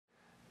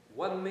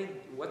what made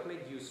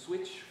you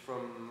switch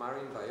from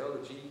marine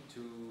biology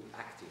to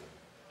acting?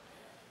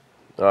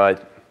 Uh,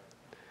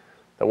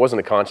 that wasn't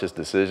a conscious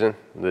decision.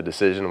 The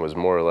decision was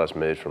more or less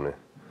made for me.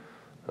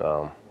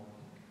 I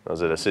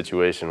was at a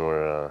situation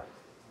where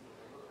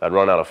I'd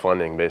run out of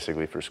funding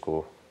basically for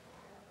school,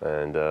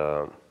 and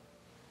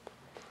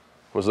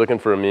was looking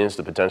for a means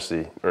to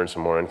potentially earn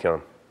some more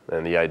income.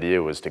 And the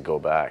idea was to go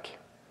back.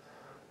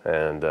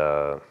 And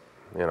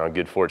you know,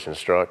 good fortune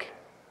struck.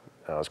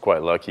 I was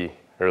quite lucky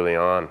early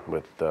on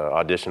with the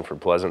audition for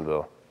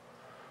Pleasantville.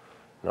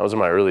 And I was in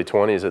my early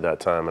 20s at that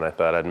time, and I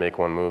thought I'd make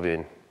one movie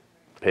and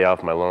pay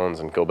off my loans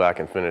and go back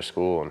and finish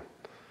school, and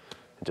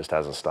it just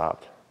hasn't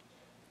stopped.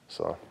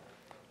 So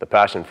the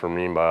passion for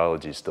marine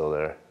biology is still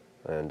there,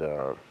 and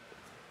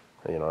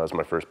you know, that's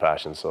my first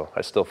passion, so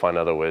I still find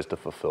other ways to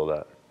fulfill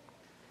that.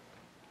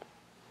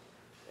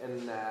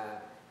 And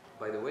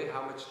by the way,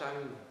 how much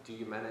time do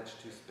you manage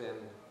to spend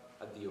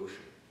at the ocean?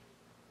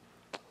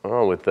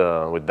 Oh,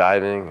 with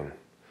diving and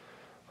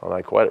all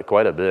that,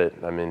 quite a bit.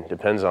 I mean,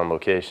 depends on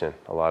location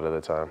a lot of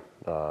the time.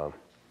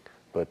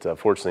 But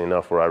fortunately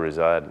enough, where I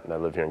reside, I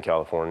live here in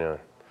California.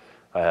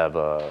 I have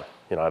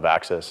you know, I have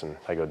access, and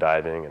I go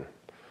diving and,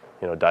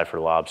 you know, dive for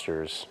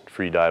lobsters,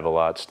 free dive a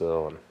lot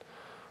still,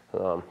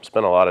 and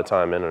spend a lot of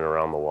time in and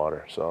around the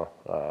water. So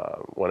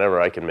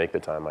whenever I can make the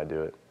time, I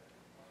do it.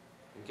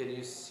 And can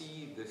you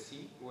see the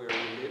sea where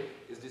you live?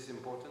 Is this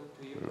important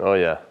to you? Oh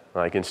yeah,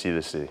 I can see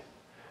the sea.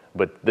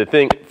 But the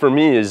thing for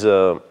me is,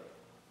 you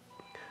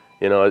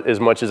know, as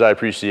much as I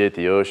appreciate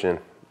the ocean,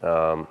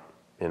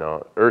 you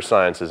know, earth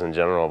sciences in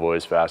general have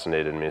always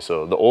fascinated me.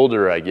 So the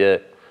older I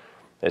get,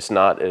 it's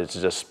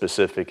just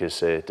specific as,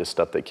 say, to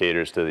stuff that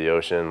caters to the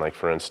ocean. Like,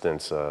 for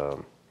instance, I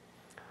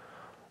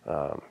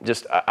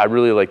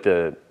really like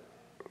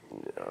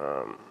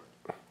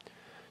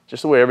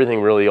just the way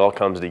everything really all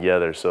comes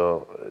together.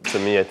 So to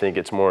me, I think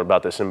it's more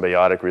about the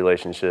symbiotic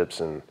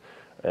relationships, and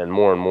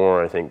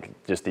more, I think,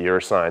 just the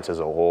earth science as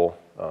a whole.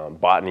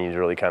 Botany has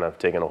really kind of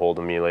taken a hold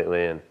of me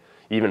lately, and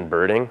even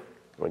birding,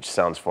 which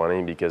sounds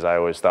funny because I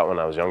always thought when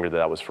I was younger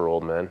that was for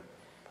old men.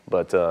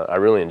 But I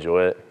really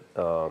enjoy it.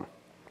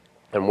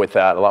 And with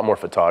that, a lot more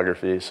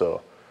photography,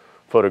 so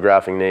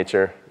photographing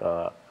nature.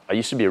 I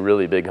used to be a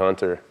really big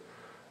hunter,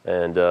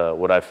 and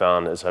what I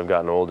found as I've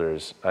gotten older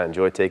is I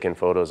enjoy taking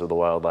photos of the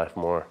wildlife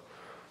more,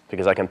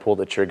 because I can pull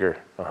the trigger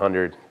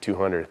 100,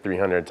 200,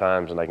 300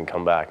 times, and I can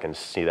come back and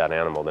see that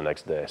animal the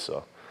next day.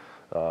 So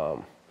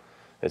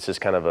it's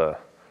just kind of a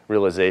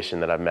realization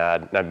that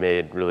I've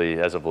made really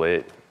as of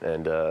late,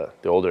 and the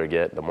older I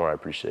get, the more I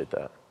appreciate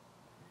that.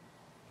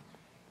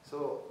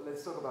 So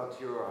let's talk about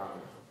your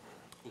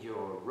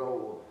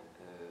role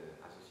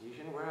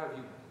association. Where have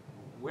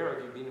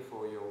you been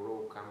for your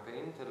role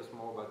campaign? Tell us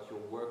more about your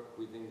work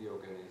within the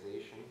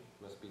organization.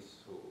 It must be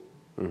so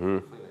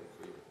fulfilling for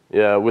you.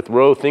 Yeah, with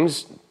Row,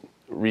 things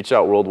reach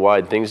out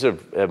worldwide. Things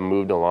have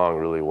moved along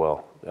really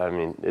well. I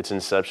mean, its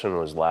inception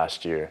was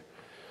last year.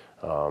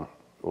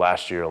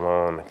 Last year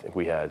alone, I think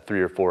we had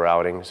 3 or 4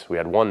 outings. We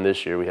had one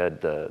this year. We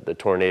had the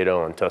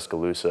tornado in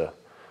Tuscaloosa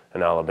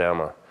in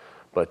Alabama.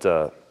 But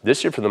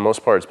this year, for the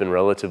most part, it's been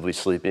relatively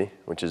sleepy,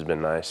 which has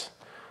been nice.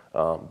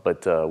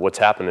 But what's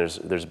happened is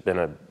there's been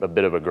a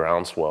bit of a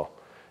groundswell.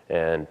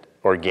 And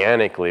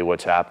organically,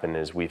 what's happened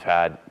is we've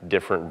had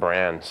different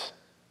brands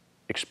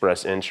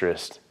express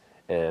interest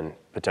in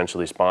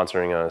potentially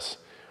sponsoring us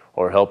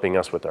or helping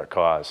us with our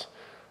cause.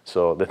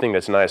 So the thing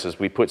that's nice is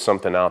we put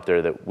something out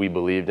there that we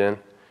believed in,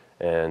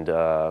 and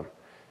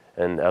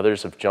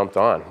others have jumped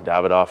on.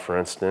 Davidoff, for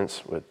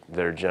instance, with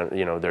their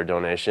their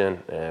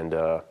donation,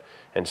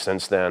 and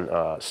since then,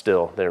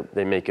 still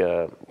they make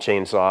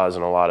chainsaws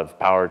and a lot of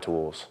power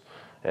tools,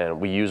 and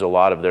we use a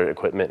lot of their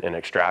equipment in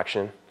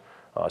extraction,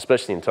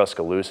 especially in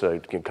Tuscaloosa,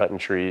 cutting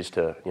trees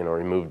to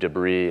remove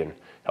debris and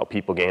help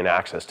people gain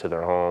access to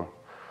their home,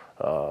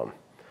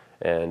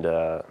 and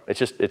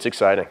it's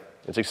exciting.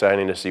 It's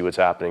exciting to see what's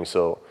happening.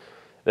 So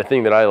the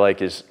thing that I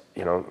like is,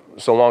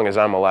 so long as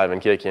I'm alive and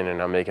kicking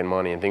and I'm making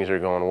money and things are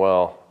going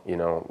well,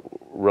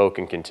 Row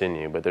can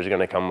continue. But there's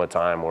going to come a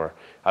time where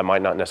I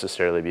might not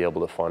necessarily be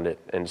able to fund it.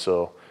 And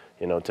so,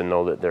 to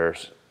know that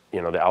there's,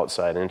 the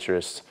outside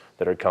interests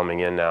that are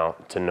coming in now,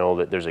 to know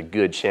that there's a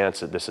good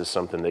chance that this is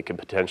something that could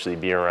potentially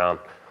be around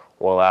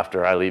well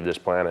after I leave this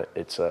planet,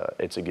 it's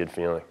a good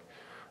feeling.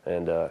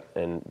 And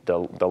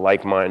the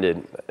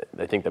like-minded,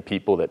 I think the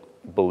people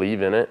that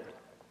believe in it,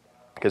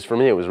 because for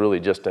me it was really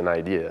just an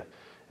idea.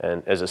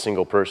 And as a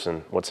single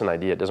person, what's an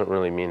idea? It doesn't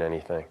really mean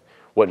anything.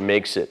 What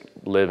makes it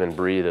live and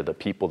breathe are the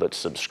people that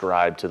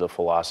subscribe to the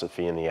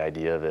philosophy and the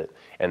idea of it.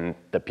 And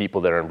the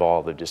people that are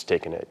involved have just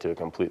taken it to a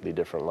completely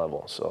different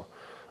level. So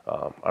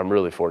I'm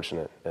really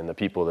fortunate. And the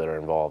people that are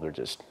involved are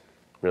just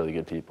really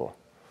good people.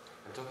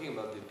 And talking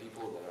about the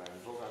people that are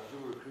involved, have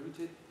you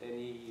recruited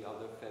any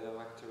other fellow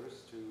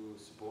actors to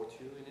support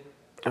you in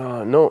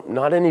it? No,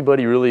 not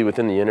anybody really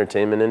within the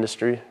entertainment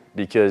industry,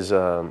 because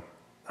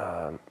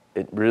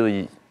it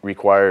really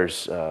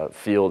requires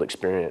field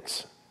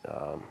experience.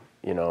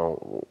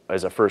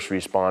 As a first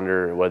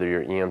responder, whether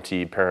you're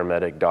EMT,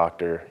 paramedic,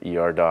 doctor,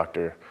 ER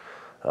doctor,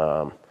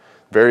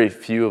 Very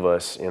few of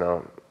us, you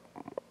know,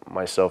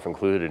 myself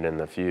included in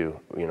the few,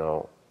 you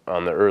know,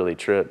 on the early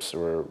trips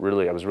were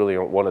really, I was really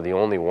one of the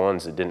only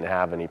ones that didn't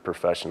have any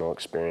professional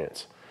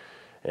experience.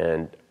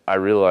 And I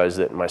realized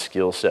that my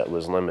skill set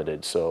was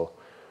limited, so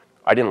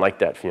I didn't like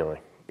that feeling.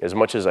 As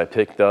much as I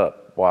picked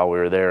up while we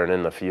were there and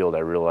in the field, I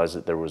realized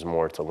that there was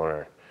more to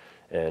learn.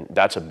 And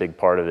that's a big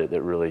part of it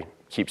that really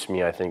keeps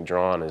me, I think,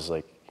 drawn, is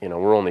like, you know,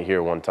 we're only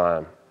here one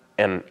time.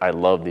 And I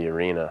love the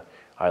arena.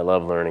 I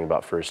love learning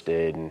about first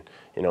aid and,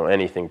 you know,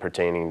 anything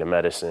pertaining to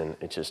medicine.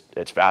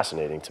 It's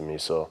fascinating to me.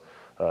 So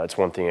it's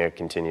one thing I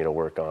continue to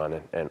work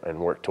on and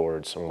work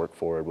towards and work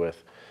forward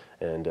with.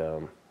 And,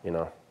 you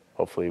know,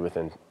 hopefully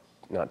within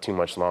not too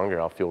much longer,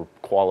 I'll feel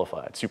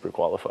qualified, super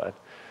qualified.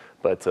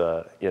 But,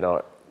 you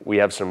know, we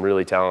have some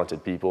really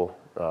talented people,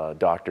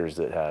 doctors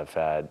that have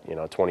had, you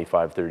know,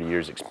 25, 30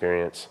 years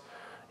experience,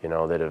 you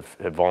know, that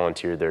have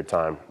volunteered their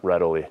time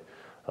readily,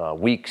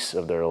 weeks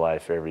of their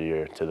life every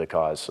year to the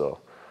cause. So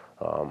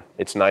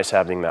it's nice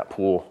having that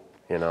pool,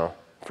 you know,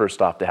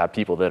 first off, to have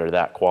people that are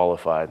that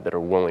qualified, that are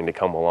willing to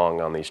come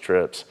along on these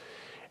trips.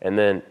 And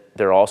then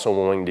they're also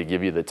willing to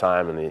give you the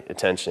time and the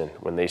attention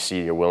when they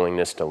see your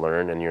willingness to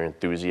learn and your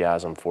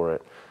enthusiasm for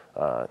it.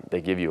 They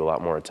give you a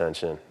lot more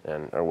attention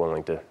and are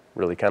willing to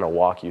really kind of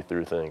walk you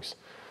through things.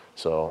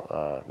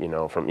 So, you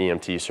know, from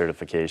EMT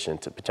certification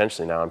to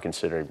potentially now I'm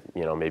considering,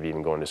 you know, maybe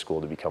even going to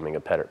school to becoming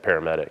a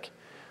paramedic,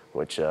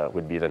 which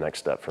would be the next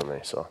step for me.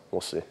 So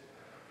we'll see.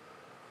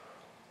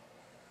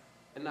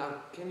 And now,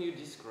 can you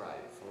describe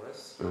for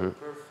us a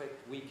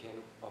perfect weekend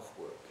off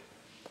work?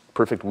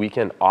 Perfect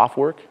weekend off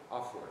work?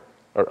 Off work.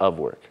 Or of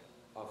work?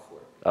 Off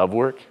work. Of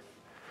work?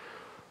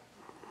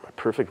 A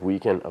perfect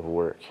weekend of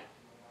work.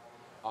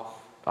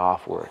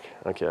 Off work.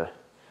 Okay.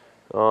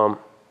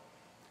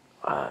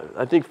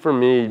 I think for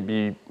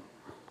me,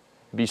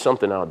 be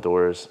something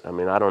outdoors. I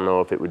mean, I don't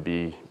know if it would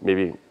be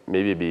maybe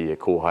it'd be a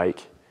cool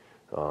hike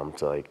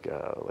to like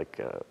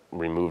a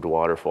removed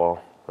waterfall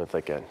with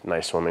like a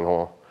nice swimming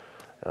hole.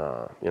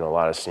 You know, a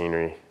lot of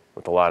scenery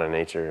with a lot of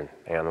nature and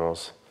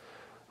animals,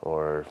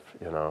 or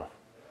you know,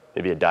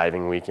 maybe a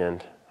diving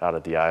weekend out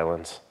at the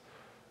islands.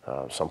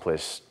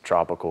 Someplace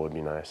tropical would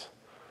be nice.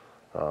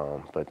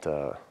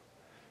 But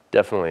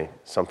definitely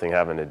something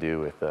having to do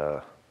with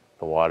the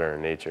water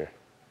and nature.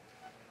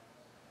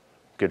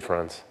 Good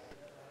friends.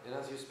 And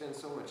as you spend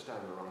so much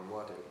time around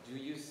water, do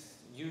you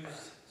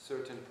use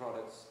certain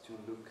products to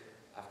look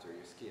after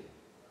your skin?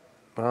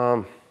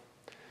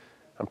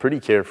 I'm pretty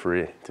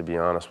carefree, to be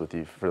honest with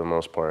you, for the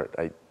most part.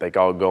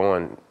 I'll go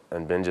on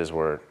binges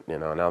where, you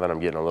know, now that I'm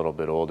getting a little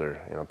bit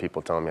older, you know,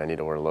 people tell me I need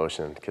to wear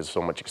lotion because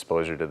so much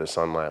exposure to the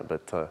sunlight.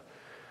 But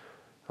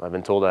I've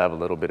been told I have a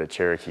little bit of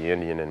Cherokee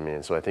Indian in me,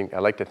 and so I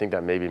like to think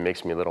that maybe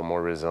makes me a little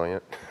more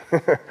resilient.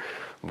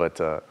 But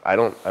I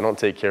don't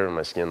take care of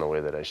my skin the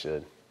way that I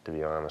should, to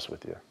be honest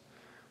with you.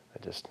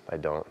 I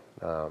don't.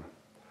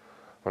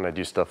 When I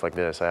do stuff like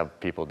this, I have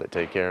people that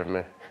take care of me.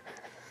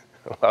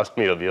 It allows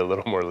me to be a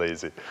little more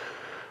lazy.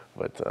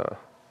 But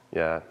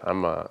yeah,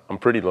 I'm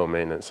pretty low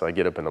maintenance. So I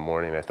get up in the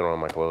morning, I throw on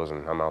my clothes,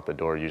 and I'm out the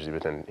door usually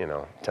within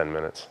 10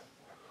 minutes.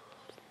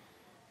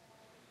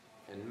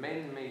 And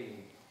men may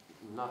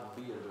not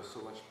be under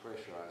so much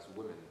pressure as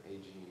women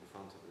aging in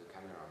front of the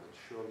camera, but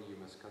surely you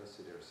must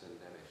consider sun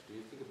damage. Do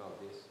you think about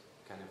this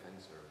kind of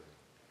answer?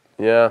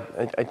 Yeah,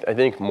 I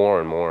think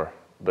more and more.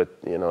 But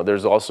you know,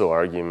 there's also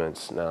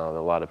arguments now that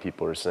a lot of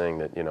people are saying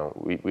that, you know,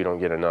 we don't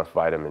get enough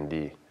vitamin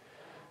D.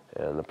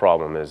 And the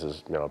problem is,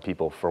 you know,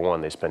 people, for one,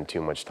 they spend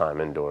too much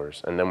time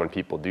indoors. And then when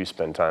people do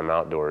spend time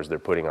outdoors, they're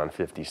putting on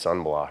 50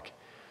 sunblock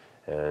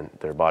and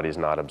their body's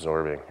not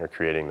absorbing or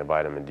creating the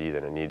vitamin D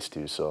that it needs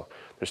to. So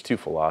there's two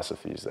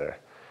philosophies there.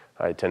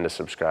 I tend to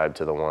subscribe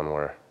to the one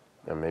where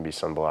maybe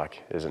sunblock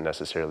isn't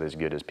necessarily as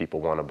good as people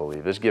want to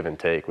believe. There's give and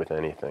take with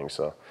anything.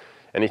 So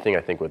anything,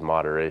 I think, with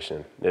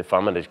moderation. If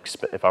I'm going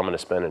to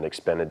spend an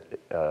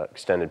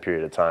extended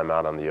period of time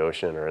out on the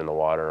ocean or in the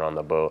water or on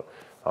the boat,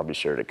 I'll be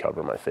sure to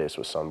cover my face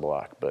with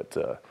sunblock. But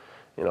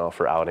you know,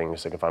 for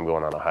outings, like if I'm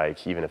going on a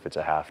hike, even if it's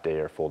a half day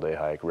or full day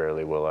hike,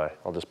 rarely will I.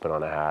 I'll just put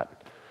on a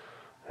hat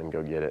and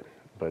go get it.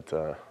 But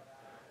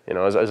you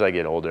know, as I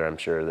get older, I'm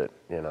sure that,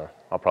 you know,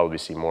 I'll probably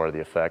see more of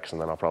the effects,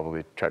 and then I'll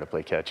probably try to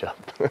play catch up,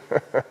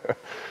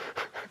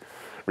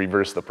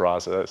 reverse the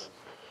process.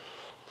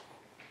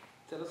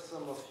 Tell us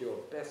some of your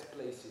best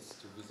places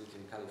to visit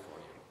in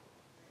California.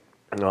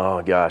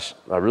 Oh gosh,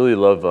 I really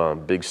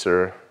love Big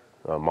Sur,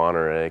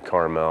 Monterey,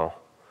 Carmel.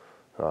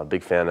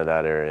 Big fan of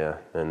that area,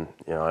 and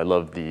you know, I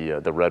love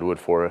the redwood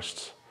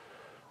forests.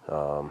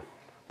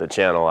 The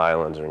Channel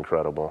Islands are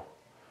incredible.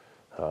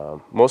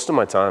 Most of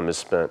my time is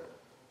spent,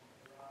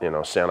 you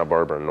know, Santa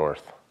Barbara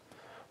North,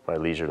 my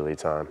leisurely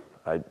time.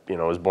 I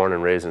was born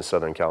and raised in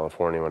Southern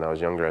California. When I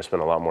was younger, I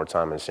spent a lot more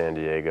time in San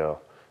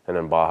Diego and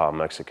in Baja,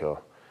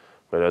 Mexico.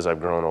 But as I've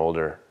grown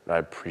older, I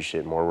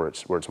appreciate more where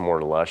it's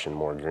more lush and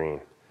more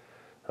green.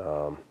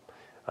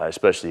 I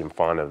especially am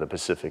fond of the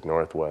Pacific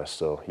Northwest.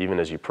 So even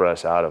as you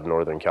press out of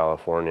Northern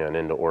California and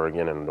into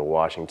Oregon and into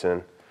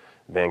Washington,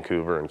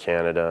 Vancouver and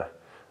Canada,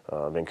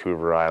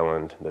 Vancouver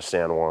Island, the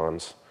San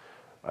Juans.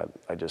 I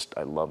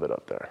love it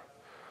up there.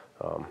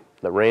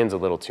 The rain's a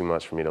little too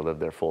much for me to live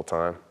there full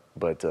time,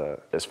 but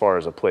as far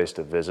as a place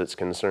to visit's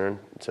concerned,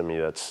 to me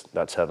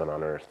that's heaven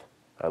on earth.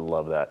 I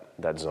love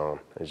that zone.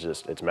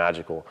 It's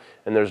magical,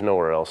 and there's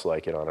nowhere else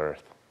like it on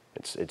earth.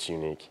 It's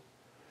unique.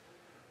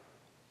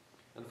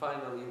 And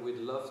finally, we'd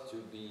love to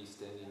be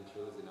standing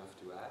close enough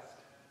to ask.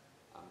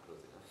 I'm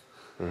close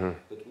enough.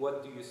 But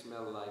what do you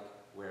smell like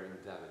wearing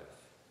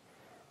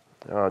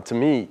Davidoff? To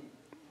me,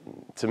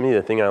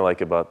 the thing I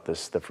like about the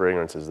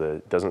fragrance is that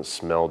it doesn't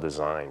smell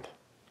designed.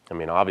 I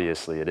mean,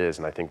 obviously it is,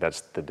 and I think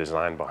that's the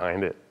design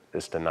behind it,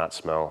 is to not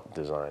smell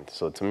designed.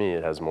 So to me,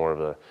 it has more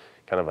of a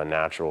kind of a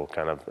natural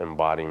kind of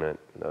embodiment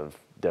of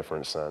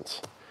different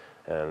scents.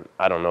 And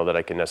I don't know that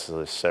I can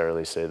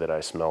necessarily say that I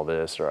smell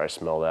this or I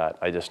smell that.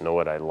 I just know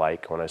what I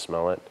like when I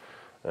smell it,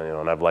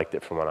 and I've liked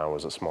it from when I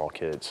was a small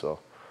kid. So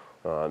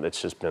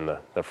it's just been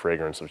the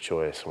fragrance of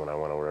choice when I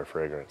want to wear a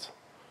fragrance.